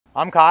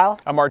I'm Kyle.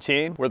 I'm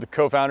Martine. We're the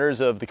co-founders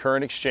of the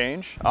Current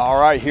Exchange.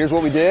 All right, here's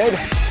what we did.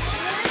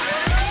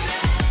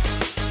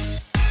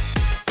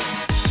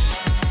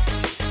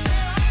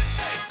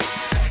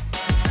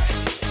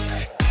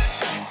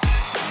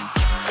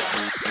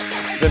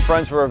 Been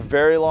friends for a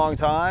very long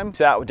time.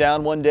 Sat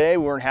down one day,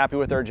 we weren't happy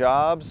with our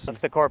jobs.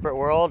 Left the corporate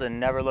world and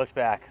never looked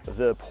back.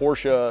 The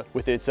Porsche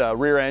with its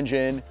rear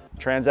engine,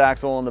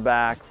 transaxle in the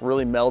back,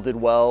 really melded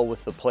well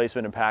with the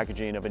placement and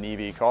packaging of an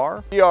EV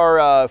car. We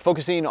are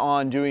focusing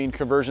on doing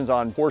conversions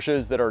on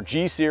Porsches that are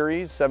G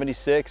series,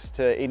 76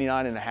 to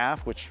 89.5,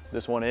 which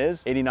this one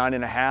is,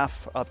 89.5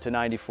 up to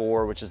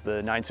 94, which is the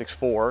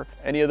 964.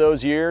 Any of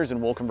those years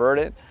and we'll convert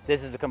it.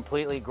 This is a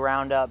completely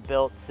ground up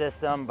built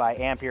system by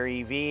AMPERE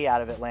EV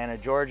out of Atlanta,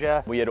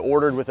 Georgia. We had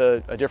ordered with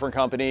a different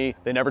company.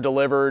 They never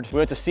delivered. We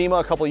went to SEMA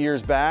a couple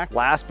years back.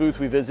 Last booth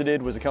we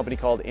visited was a company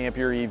called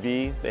AMPERE EV.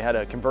 They had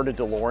a converted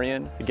DeLorean.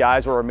 The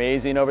guys were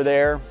amazing over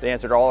there. They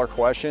answered all our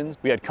questions.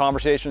 We had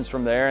conversations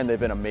from there and they've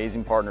been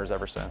amazing partners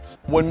ever since.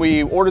 When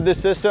we ordered this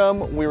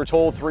system, we were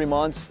told 3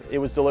 months. It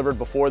was delivered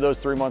before those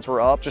 3 months were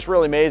up. Just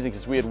really amazing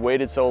because we had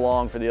waited so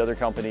long for the other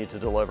company to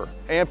deliver.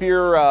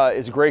 AMPERE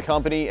is a great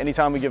company.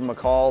 Anytime we give them a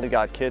call, they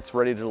got kits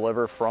ready to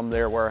deliver from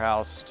their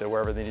warehouse to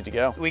wherever they need to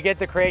go. We get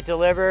the crate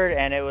delivered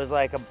and it was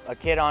like a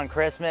kid on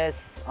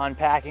Christmas,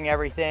 unpacking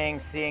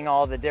everything, seeing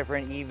all the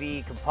different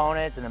EV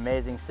components, an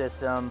amazing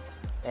system,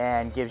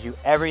 and gives you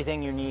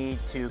everything you need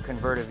to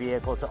convert a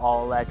vehicle to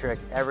all electric.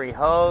 Every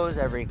hose,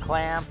 every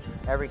clamp,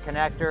 every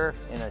connector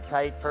in a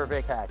tight,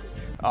 perfect package.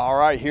 All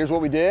right, here's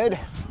what we did.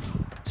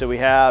 So we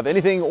have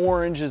anything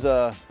orange is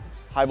a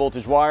high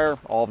voltage wire.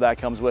 All of that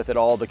comes with it,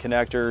 all the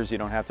connectors. You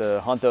don't have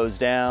to hunt those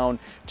down.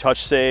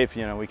 Touch safe,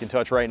 you know, we can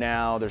touch right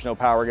now. There's no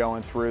power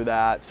going through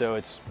that. So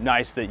it's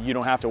nice that you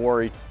don't have to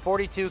worry.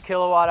 42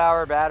 kilowatt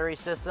hour battery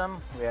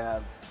system. We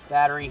have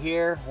battery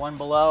here, one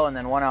below, and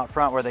then one out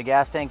front where the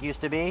gas tank used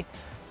to be.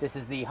 This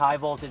is the high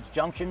voltage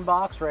junction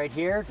box right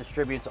here,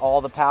 distributes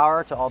all the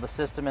power to all the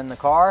system in the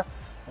car.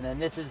 And then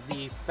this is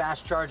the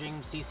fast charging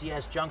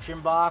CCS junction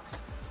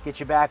box. Get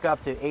you back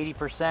up to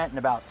 80% in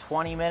about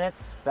 20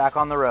 minutes, back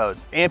on the road.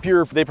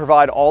 AMPERE, they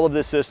provide all of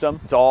this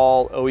system. It's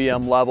all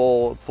OEM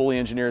level, fully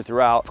engineered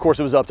throughout. Of course,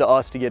 it was up to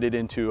us to get it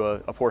into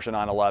a Porsche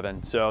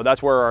 911. So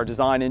that's where our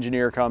design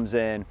engineer comes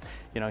in.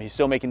 You know, he's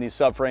still making these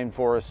subframes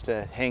for us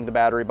to hang the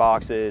battery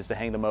boxes, to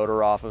hang the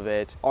motor off of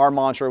it. Our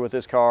mantra with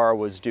this car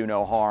was do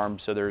no harm.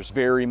 So there's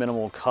very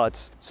minimal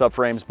cuts.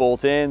 Subframes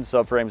bolt in,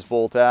 subframes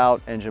bolt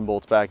out, engine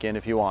bolts back in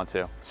if you want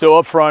to. So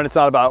up front, it's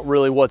not about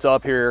really what's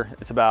up here.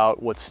 It's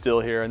about what's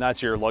still here, and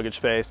that's your luggage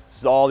space. This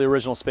is all the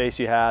original space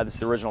you had. This is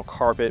the original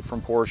carpet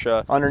from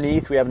Porsche.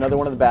 Underneath, we have another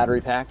one of the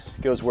battery packs.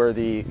 It goes where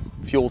the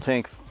fuel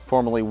tank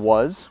formerly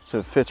was. So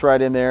it fits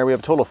right in there. We have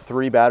a total of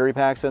 3 battery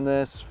packs in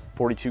this.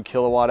 42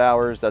 kilowatt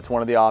hours, that's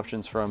one of the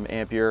options from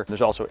AMPERE.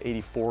 There's also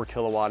 84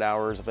 kilowatt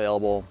hours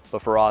available,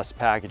 but for us,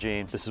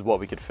 packaging, this is what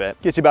we could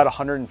fit. Gets you about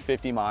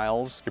 150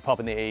 miles. You're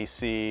pumping the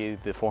AC,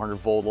 the 400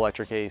 volt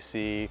electric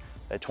AC,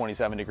 at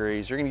 27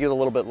 degrees, you're gonna get a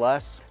little bit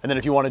less. And then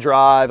if you wanna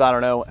drive, I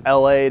don't know,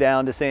 LA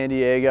down to San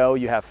Diego,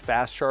 you have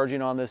fast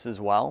charging on this as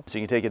well. So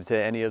you can take it to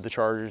any of the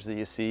chargers that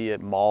you see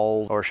at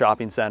malls or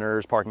shopping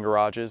centers, parking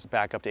garages,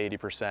 back up to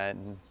 80%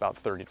 in about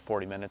 30 to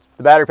 40 minutes.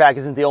 The battery pack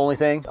isn't the only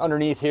thing.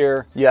 Underneath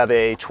here, you have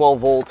a 12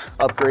 volt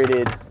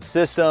upgraded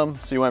system.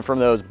 So you went from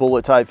those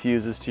bullet type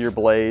fuses to your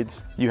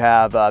blades. You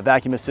have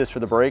vacuum assist for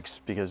the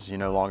brakes because you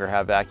no longer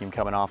have vacuum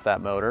coming off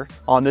that motor.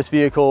 On this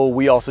vehicle,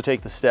 we also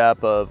take the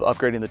step of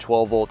upgrading the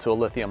 12 volt to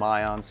a lithium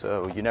ion,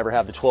 so you never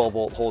have the 12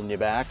 volt holding you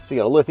back. So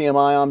you got a lithium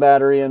ion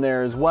battery in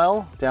there as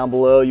well. Down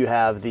below you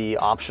have the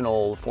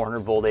optional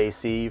 400 volt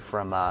AC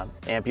from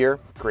AMPERE.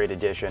 Great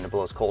addition. It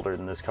blows colder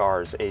than this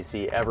car's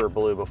AC ever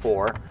blew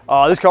before.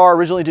 This car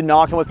originally did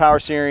not come with power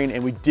steering,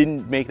 and we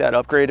didn't make that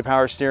upgrade to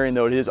power steering,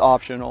 though it is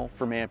optional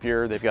from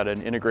AMPERE. They've got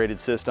an integrated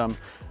system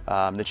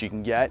that you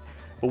can get.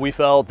 But we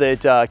felt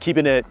that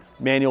keeping it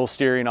manual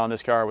steering on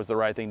this car was the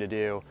right thing to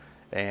do.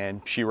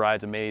 And she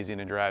rides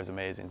amazing and drives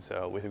amazing,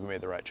 so we think we made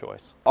the right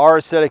choice. Our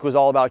aesthetic was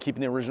all about keeping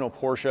the original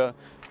Porsche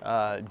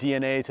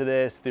DNA to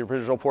this, the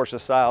original Porsche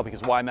style,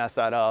 because why mess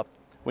that up?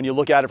 When you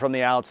look at it from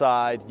the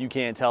outside, you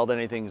can't tell that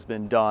anything's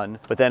been done,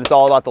 but then it's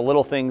all about the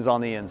little things on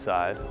the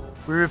inside.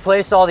 We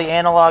replaced all the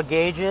analog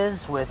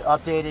gauges with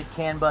updated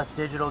CAN bus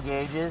digital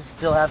gauges.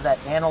 Still have that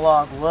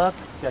analog look.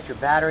 Got your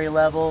battery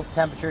level,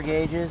 temperature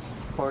gauges,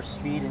 of course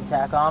speed and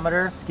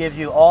tachometer. Gives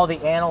you all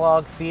the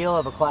analog feel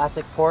of a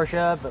classic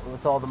Porsche, but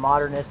with all the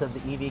modernness of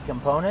the EV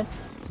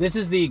components. This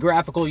is the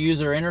graphical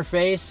user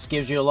interface,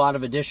 gives you a lot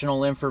of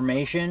additional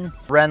information.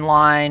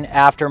 Renline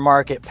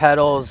aftermarket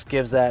pedals,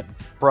 gives that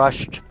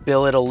brushed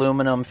billet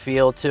aluminum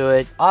feel to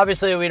it.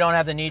 Obviously we don't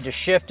have the need to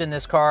shift in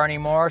this car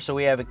anymore, so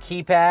we have a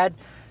keypad,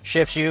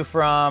 shifts you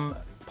from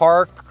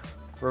park,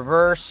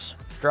 reverse,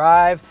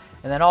 drive,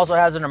 and then also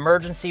has an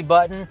emergency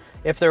button.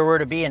 If there were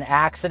to be an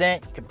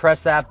accident, you can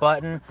press that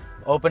button,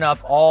 open up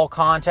all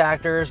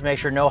contactors, make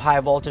sure no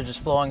high voltage is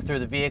flowing through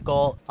the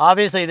vehicle.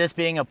 Obviously, this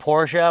being a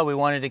Porsche, we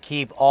wanted to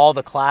keep all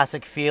the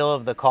classic feel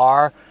of the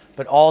car,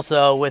 but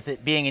also with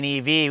it being an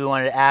EV, we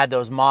wanted to add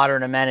those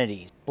modern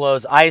amenities.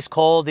 Blows ice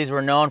cold. These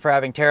were known for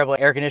having terrible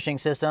air conditioning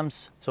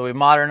systems, so we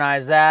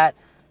modernized that.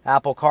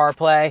 Apple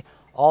CarPlay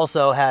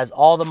also has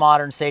all the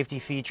modern safety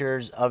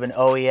features of an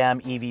OEM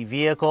EV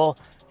vehicle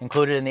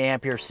included in the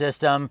Ampere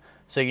system,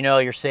 so you know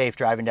you're safe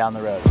driving down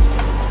the road.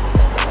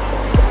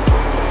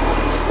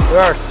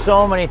 There are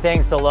so many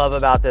things to love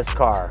about this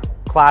car.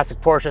 Classic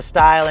Porsche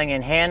styling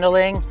and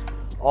handling,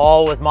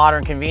 all with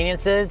modern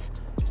conveniences.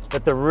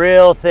 But the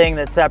real thing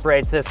that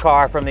separates this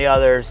car from the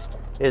others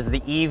is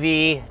the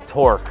EV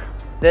torque.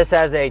 This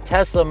has a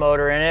Tesla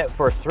motor in it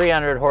for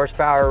 300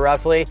 horsepower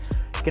roughly.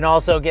 You can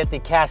also get the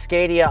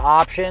Cascadia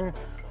option,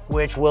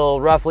 which will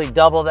roughly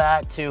double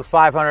that to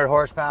 500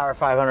 horsepower,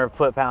 500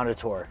 foot-pound of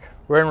torque.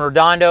 We're in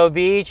Redondo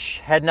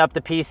Beach, heading up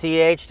the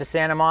PCH to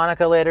Santa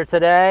Monica later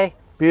today.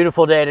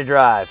 Beautiful day to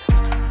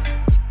drive.